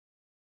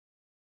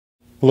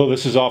Hello,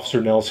 this is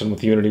Officer Nelson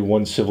with Unity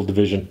 1 Civil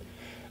Division.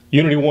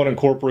 Unity 1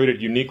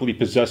 Incorporated uniquely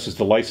possesses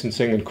the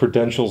licensing and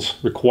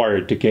credentials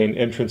required to gain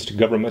entrance to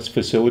government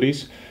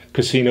facilities,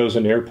 casinos,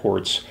 and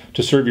airports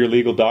to serve your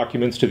legal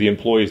documents to the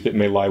employees that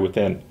may lie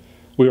within.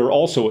 We are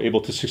also able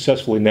to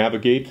successfully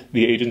navigate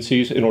the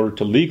agencies in order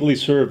to legally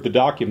serve the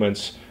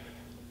documents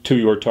to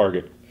your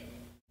target.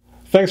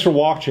 Thanks for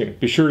watching.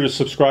 Be sure to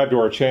subscribe to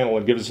our channel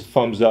and give us a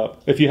thumbs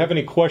up. If you have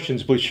any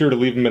questions, be sure to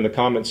leave them in the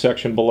comment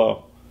section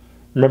below.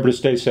 Remember to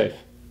stay safe.